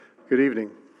Good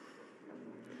evening.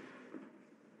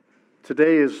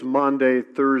 Today is Maundy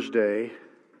Thursday.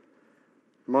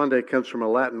 Maundy comes from a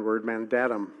Latin word,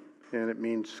 mandatum, and it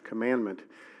means commandment.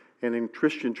 And in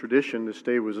Christian tradition, this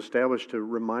day was established to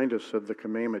remind us of the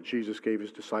commandment Jesus gave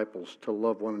his disciples to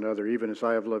love one another, even as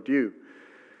I have loved you.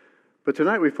 But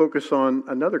tonight we focus on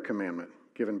another commandment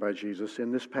given by Jesus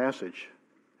in this passage,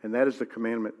 and that is the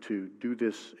commandment to do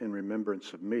this in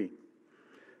remembrance of me.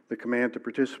 The command to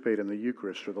participate in the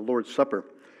Eucharist or the Lord's Supper.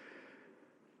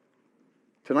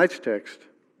 Tonight's text,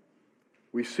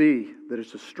 we see that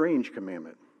it's a strange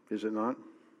commandment, is it not?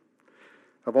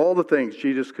 Of all the things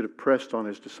Jesus could have pressed on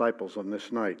his disciples on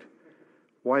this night,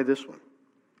 why this one?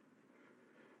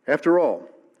 After all,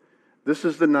 this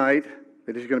is the night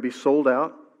that he's going to be sold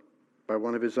out by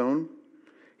one of his own.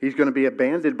 He's going to be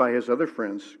abandoned by his other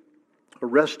friends,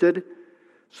 arrested,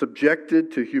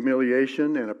 subjected to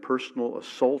humiliation and a personal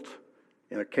assault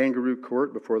in a kangaroo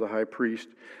court before the high priest.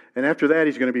 And after that,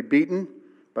 he's going to be beaten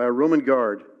by a Roman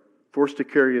guard, forced to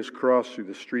carry his cross through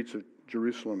the streets of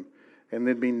Jerusalem, and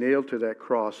then be nailed to that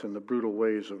cross in the brutal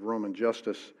ways of Roman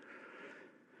justice.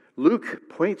 Luke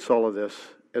paints all of this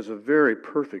as a very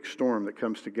perfect storm that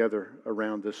comes together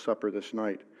around this supper this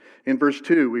night. In verse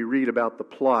 2, we read about the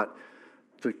plot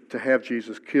to have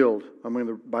Jesus killed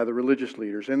by the religious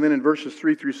leaders. And then in verses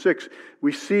 3 through 6,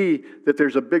 we see that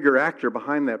there's a bigger actor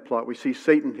behind that plot. We see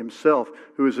Satan himself,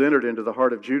 who has entered into the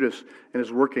heart of Judas and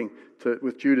is working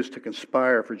with Judas to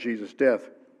conspire for Jesus'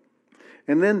 death.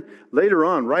 And then later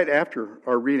on, right after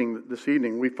our reading this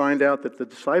evening, we find out that the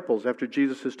disciples, after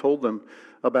Jesus has told them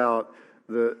about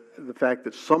the fact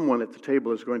that someone at the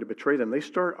table is going to betray them, they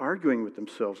start arguing with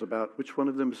themselves about which one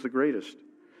of them is the greatest.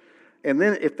 And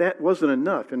then if that wasn't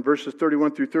enough, in verses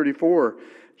 31 through 34,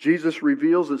 Jesus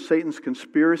reveals that Satan's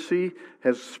conspiracy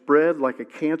has spread like a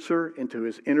cancer into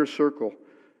his inner circle.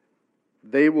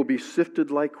 They will be sifted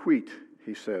like wheat,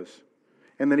 he says.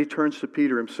 And then he turns to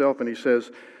Peter himself and he says,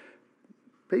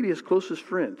 maybe his closest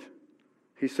friend,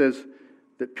 he says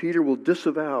that Peter will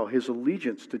disavow his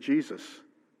allegiance to Jesus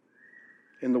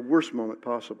in the worst moment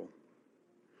possible.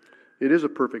 It is a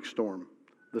perfect storm.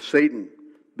 The Satan,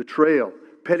 betrayal,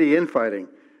 petty infighting,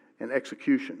 and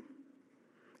execution.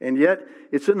 And yet,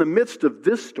 it's in the midst of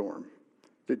this storm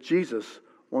that Jesus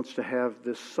wants to have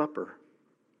this supper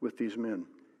with these men.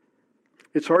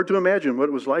 It's hard to imagine what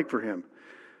it was like for him.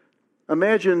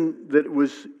 Imagine that it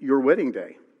was your wedding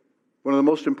day, one of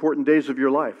the most important days of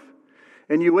your life.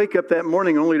 And you wake up that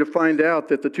morning only to find out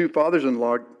that the two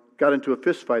fathers-in-law got into a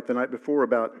fist fight the night before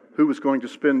about who was going to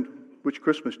spend which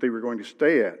Christmas they were going to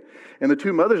stay at. And the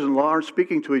two mothers-in-law aren't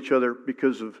speaking to each other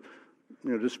because of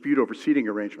dispute over seating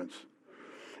arrangements.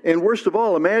 And worst of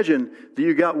all, imagine that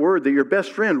you got word that your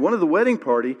best friend, one of the wedding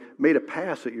party, made a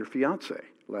pass at your fiancé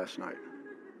last night.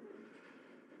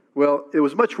 Well, it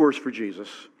was much worse for Jesus.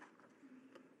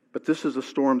 But this is the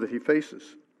storm that he faces.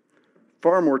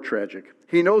 Far more tragic.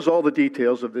 He knows all the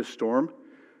details of this storm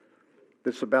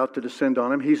that's about to descend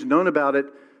on him. He's known about it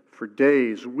for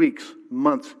days, weeks,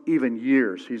 months, even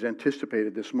years. He's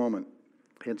anticipated this moment.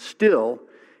 And still,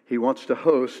 he wants to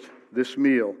host this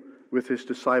meal with his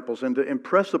disciples and to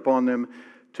impress upon them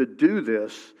to do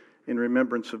this in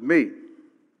remembrance of me.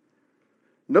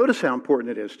 Notice how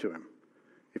important it is to him.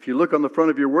 If you look on the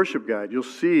front of your worship guide, you'll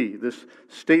see this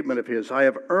statement of his, I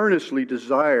have earnestly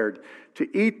desired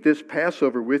to eat this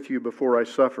Passover with you before I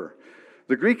suffer.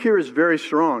 The Greek here is very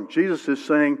strong. Jesus is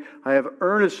saying, I have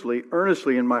earnestly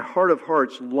in my heart of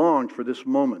hearts longed for this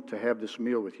moment to have this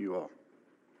meal with you all.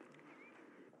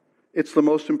 It's the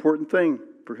most important thing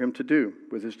for him to do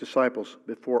with his disciples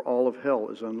before all of hell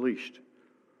is unleashed.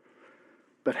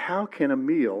 But how can a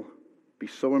meal be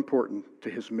so important to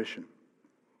his mission?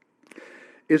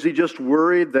 Is he just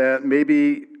worried that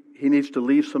maybe he needs to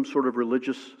leave some sort of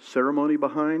religious ceremony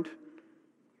behind?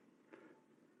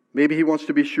 Maybe he wants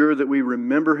to be sure that we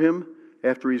remember him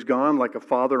after he's gone, like a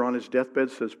father on his deathbed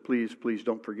says, please, please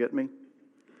don't forget me.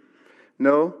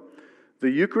 No, the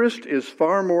Eucharist is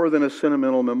far more than a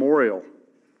sentimental memorial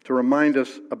to remind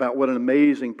us about what an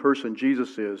amazing person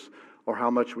Jesus is or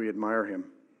how much we admire him.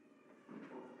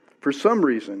 For some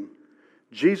reason,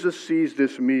 Jesus sees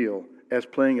this meal as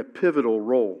playing a pivotal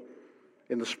role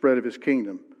in the spread of his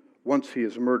kingdom once he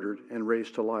is murdered and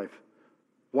raised to life.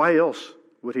 Why else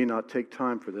would he not take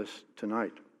time for this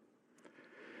tonight?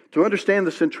 To understand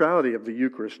the centrality of the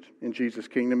Eucharist in Jesus'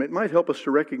 kingdom, it might help us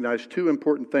to recognize two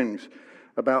important things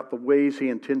about the ways he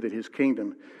intended his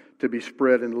kingdom to be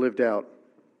spread and lived out.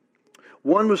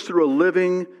 One was through a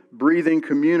living, breathing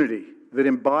community that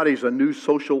embodies a new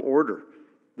social order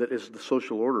that is the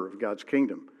social order of God's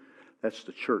kingdom. That's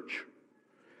the church.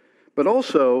 but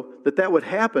also that would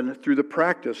happen through the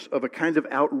practice of a kind of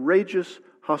outrageous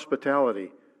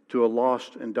hospitality to a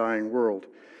lost and dying world.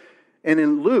 And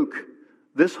in Luke,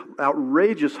 this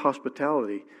outrageous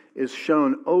hospitality is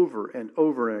shown over and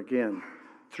over again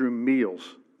through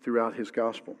meals throughout his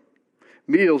gospel.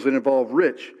 Meals that involve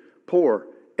rich, poor,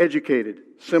 educated,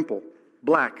 simple,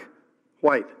 black,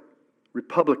 white,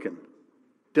 Republican,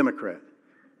 Democrat.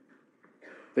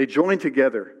 They join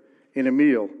together in a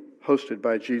meal hosted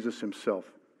by Jesus himself.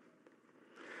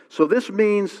 So this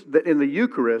means that in the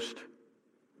Eucharist,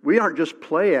 we aren't just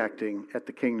play acting at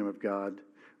the kingdom of God.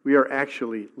 We are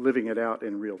actually living it out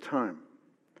in real time.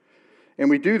 And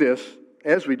we do this,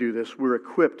 as we do this, we're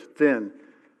equipped then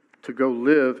to go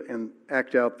live and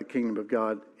act out the kingdom of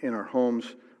God in our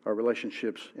homes, our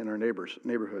relationships, in our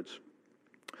neighborhoods.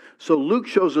 So Luke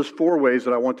shows us 4 ways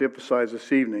that I want to emphasize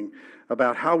this evening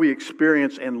about how we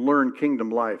experience and learn kingdom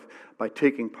life by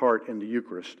taking part in the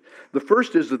Eucharist. The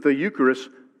first is that the Eucharist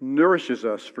nourishes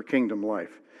us for kingdom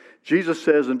life. Jesus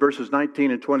says in verses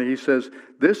 19 and 20, he says,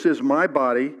 "This is my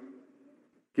body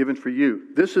given for you.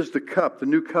 This is the cup, the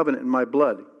new covenant in my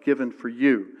blood, given for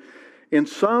you." In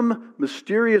some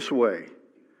mysterious way,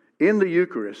 in the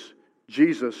Eucharist,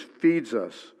 Jesus feeds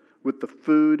us with the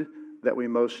food that we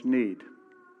most need.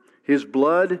 His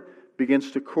blood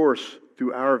begins to course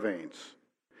through our veins.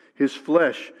 His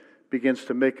flesh begins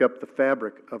to make up the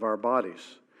fabric of our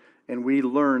bodies. And we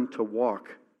learn to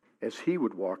walk as he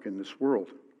would walk in this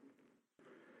world.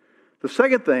 The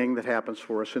second thing that happens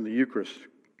for us in the Eucharist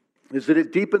is that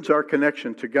it deepens our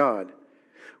connection to God.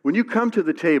 When you come to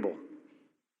the table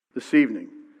this evening,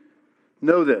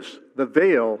 know this: the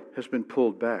veil has been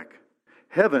pulled back.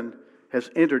 Heaven has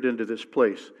entered into this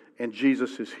place, and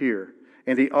Jesus is here,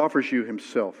 and he offers you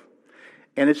himself.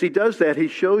 And as he does that, he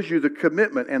shows you the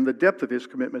commitment and the depth of his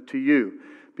commitment to you,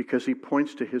 because he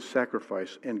points to his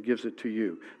sacrifice and gives it to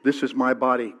you. This is my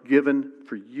body given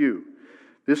for you.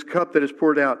 This cup that is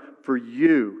poured out for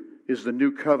you is the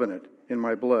new covenant in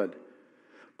my blood.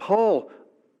 Paul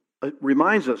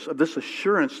reminds us of this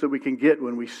assurance that we can get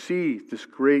when we see this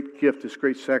great gift, this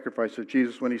great sacrifice of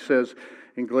Jesus, when he says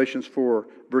in Galatians 4,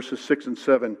 verses 6 and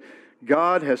 7,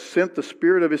 "God has sent the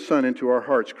Spirit of his Son into our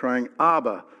hearts, crying,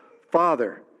 'Abba,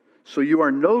 Father.' So you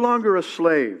are no longer a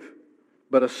slave,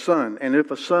 but a son. And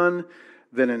if a son,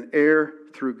 then an heir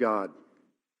through God."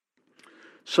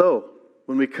 So,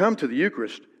 when we come to the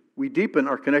Eucharist, we deepen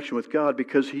our connection with God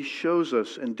because he shows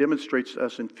us and demonstrates to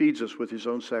us and feeds us with his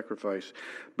own sacrifice.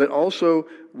 But also,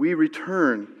 we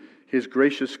return his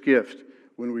gracious gift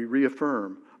when we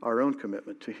reaffirm our own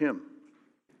commitment to him.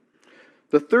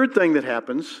 The third thing that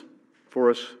happens for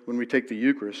us when we take the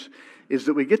Eucharist is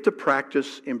that we get to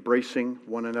practice embracing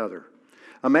one another.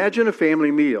 Imagine a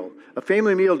family meal. A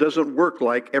family meal doesn't work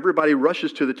like everybody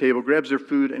rushes to the table, grabs their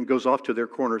food, and goes off to their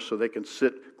corner so they can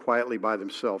sit quietly by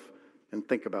themselves and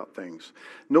think about things.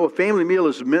 No, a family meal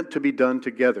is meant to be done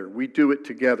together. We do it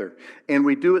together. And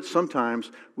we do it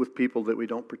sometimes with people that we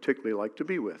don't particularly like to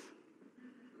be with.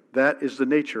 That is the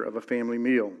nature of a family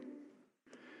meal.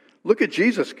 Look at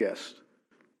Jesus' guests.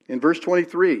 In verse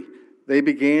 23, they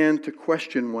began to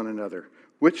question one another,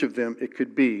 which of them it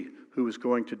could be who was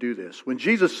going to do this. When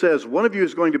Jesus says, "One of you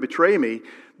is going to betray me,"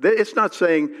 it's not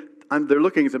saying, they're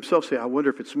looking at themselves saying, "I wonder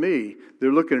if it's me."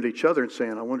 They're looking at each other and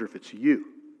saying, "I wonder if it's you."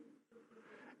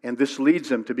 And this leads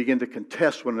them to begin to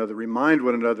contest one another, remind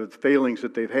one another of the failings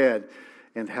that they've had,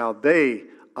 and how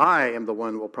I am the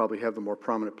one who will probably have the more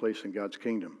prominent place in God's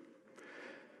kingdom.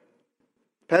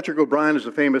 Patrick O'Brian is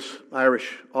a famous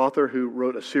Irish author who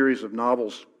wrote a series of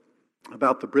novels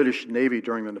about the British Navy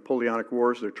during the Napoleonic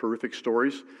Wars. They're terrific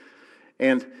stories.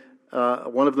 And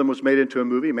one of them was made into a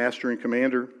movie, Master and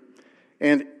Commander.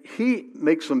 And he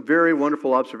makes some very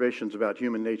wonderful observations about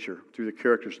human nature through the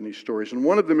characters in these stories. And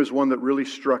one of them is one that really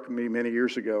struck me many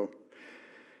years ago.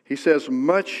 He says,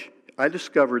 I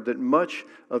discovered that much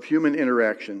of human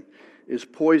interaction is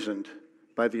poisoned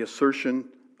by the assertion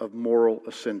of moral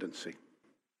ascendancy.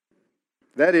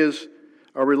 That is,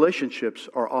 our relationships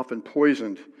are often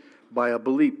poisoned by a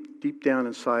belief deep down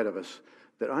inside of us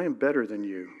that I am better than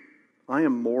you. I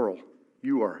am moral.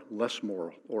 You are less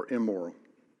moral or immoral.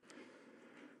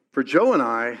 For Joe and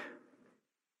I,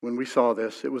 when we saw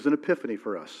this, it was an epiphany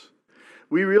for us.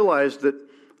 We realized that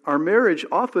our marriage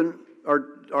often,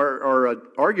 our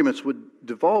arguments would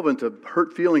devolve into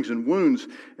hurt feelings and wounds,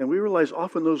 and we realized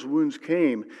often those wounds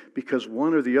came because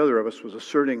one or the other of us was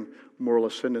asserting moral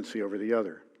ascendancy over the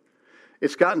other.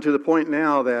 It's gotten to the point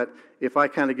now that if I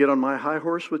kind of get on my high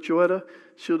horse with Joetta,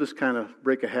 she'll just kind of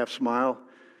break a half smile,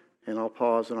 and I'll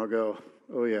pause and I'll go,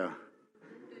 "Oh yeah,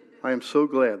 I am so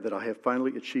glad that I have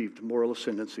finally achieved moral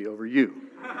ascendancy over you."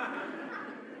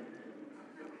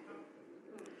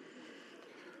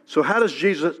 So how does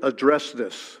Jesus address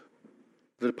this?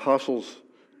 The apostles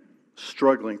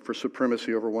struggling for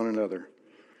supremacy over one another.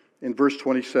 In verse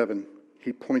 27,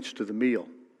 he points to the meal.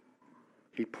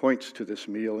 He points to this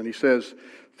meal, and he says,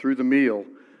 through the meal,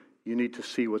 you need to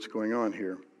see what's going on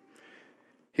here.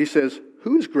 He says,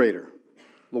 who is greater,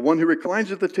 the one who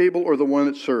reclines at the table or the one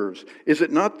that serves? Is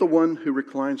it not the one who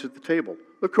reclines at the table?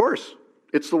 Of course,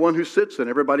 it's the one who sits and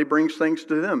everybody brings things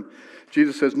to him.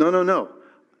 Jesus says, no,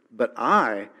 but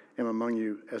I am among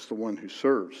you as the one who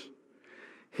serves.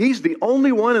 He's the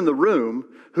only one in the room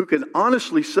who can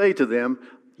honestly say to them,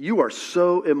 you are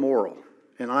so immoral,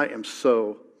 and I am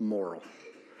so moral.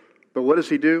 But what does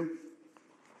he do?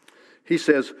 He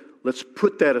says, let's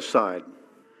put that aside.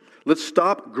 Let's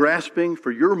stop grasping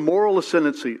for your moral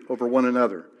ascendancy over one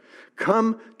another.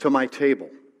 Come to my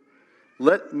table.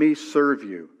 Let me serve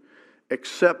you.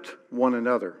 Accept one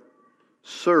another.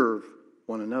 Serve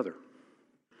one another.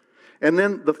 And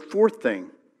then the fourth thing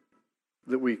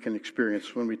that we can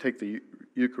experience when we take the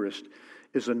Eucharist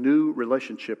is a new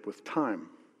relationship with time.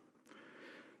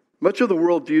 Much of the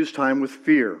world views time with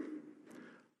fear.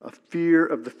 A fear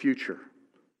of the future,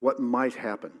 what might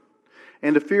happen.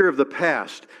 And a fear of the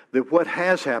past, that what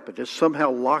has happened has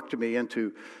somehow locked me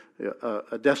into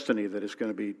a destiny that is going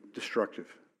to be destructive.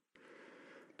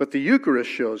 But the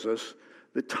Eucharist shows us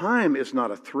that time is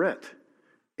not a threat.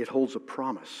 It holds a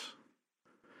promise.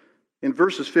 In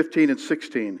verses 15 and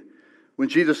 16, when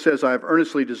Jesus says, I have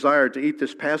earnestly desired to eat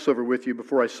this Passover with you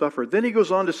before I suffer, then he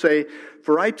goes on to say,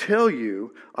 for I tell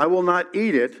you, I will not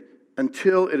eat it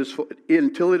until it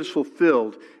is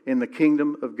fulfilled in the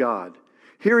kingdom of God.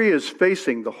 Here he is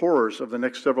facing the horrors of the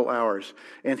next several hours,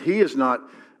 and he is not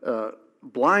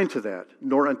blind to that,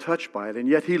 nor untouched by it, and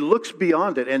yet he looks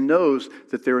beyond it and knows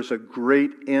that there is a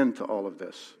great end to all of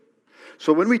this.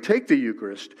 So when we take the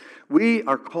Eucharist, we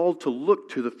are called to look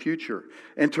to the future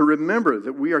and to remember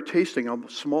that we are tasting a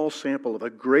small sample of a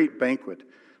great banquet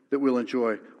that we'll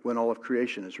enjoy when all of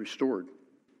creation is restored.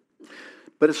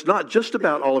 But it's not just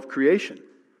about all of creation.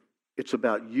 It's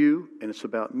about you and it's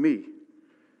about me.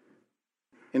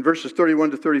 In verses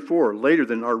 31 to 34, later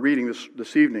than our reading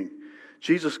this evening,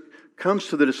 Jesus comes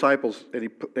to the disciples and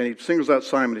he singles out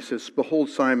Simon. He says, behold,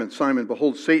 Simon, Simon,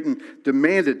 behold, Satan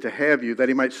demanded to have you that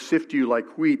he might sift you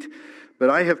like wheat.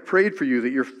 But I have prayed for you that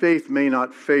your faith may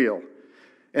not fail.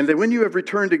 And that when you have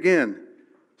returned again,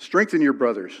 strengthen your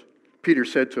brothers. Peter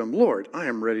said to him, Lord, I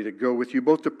am ready to go with you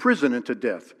both to prison and to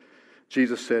death.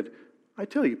 Jesus said, I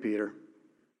tell you, Peter,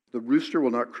 the rooster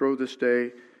will not crow this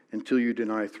day until you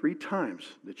deny 3 times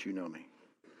that you know me.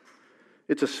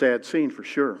 It's a sad scene for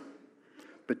sure.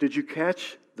 But did you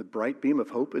catch the bright beam of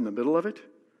hope in the middle of it?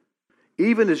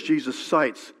 Even as Jesus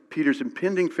cites Peter's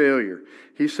impending failure,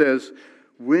 he says,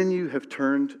 when you have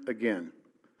turned again.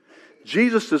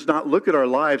 Jesus does not look at our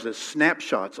lives as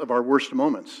snapshots of our worst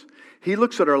moments. He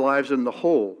looks at our lives in the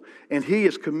whole, and he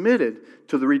is committed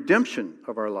to the redemption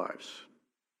of our lives.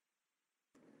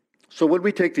 So when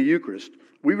we take the Eucharist,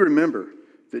 we remember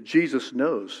that Jesus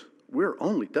knows we're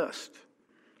only dust.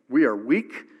 We are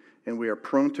weak and we are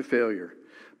prone to failure,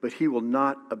 but he will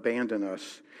not abandon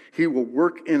us. He will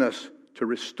work in us to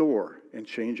restore and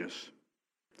change us.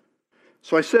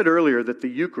 So I said earlier that the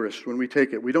Eucharist, when we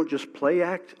take it, we don't just play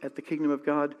act at the kingdom of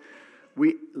God,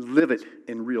 we live it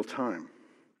in real time.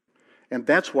 And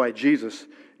that's why Jesus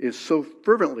is so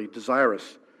fervently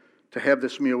desirous to have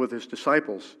this meal with his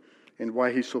disciples, and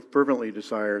why he so fervently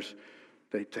desires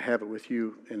to have it with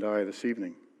you and I this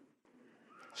evening.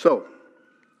 So,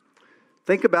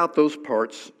 think about those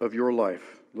parts of your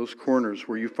life, those corners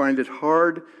where you find it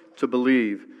hard to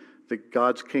believe that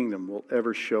God's kingdom will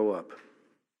ever show up.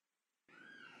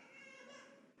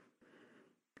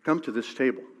 Come to this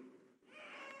table.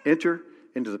 Enter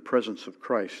into the presence of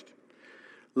Christ.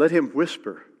 Let him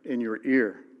whisper in your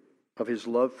ear of his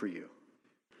love for you.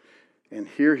 And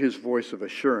hear his voice of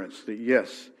assurance that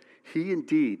yes, he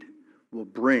indeed will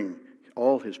bring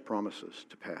all his promises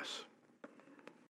to pass.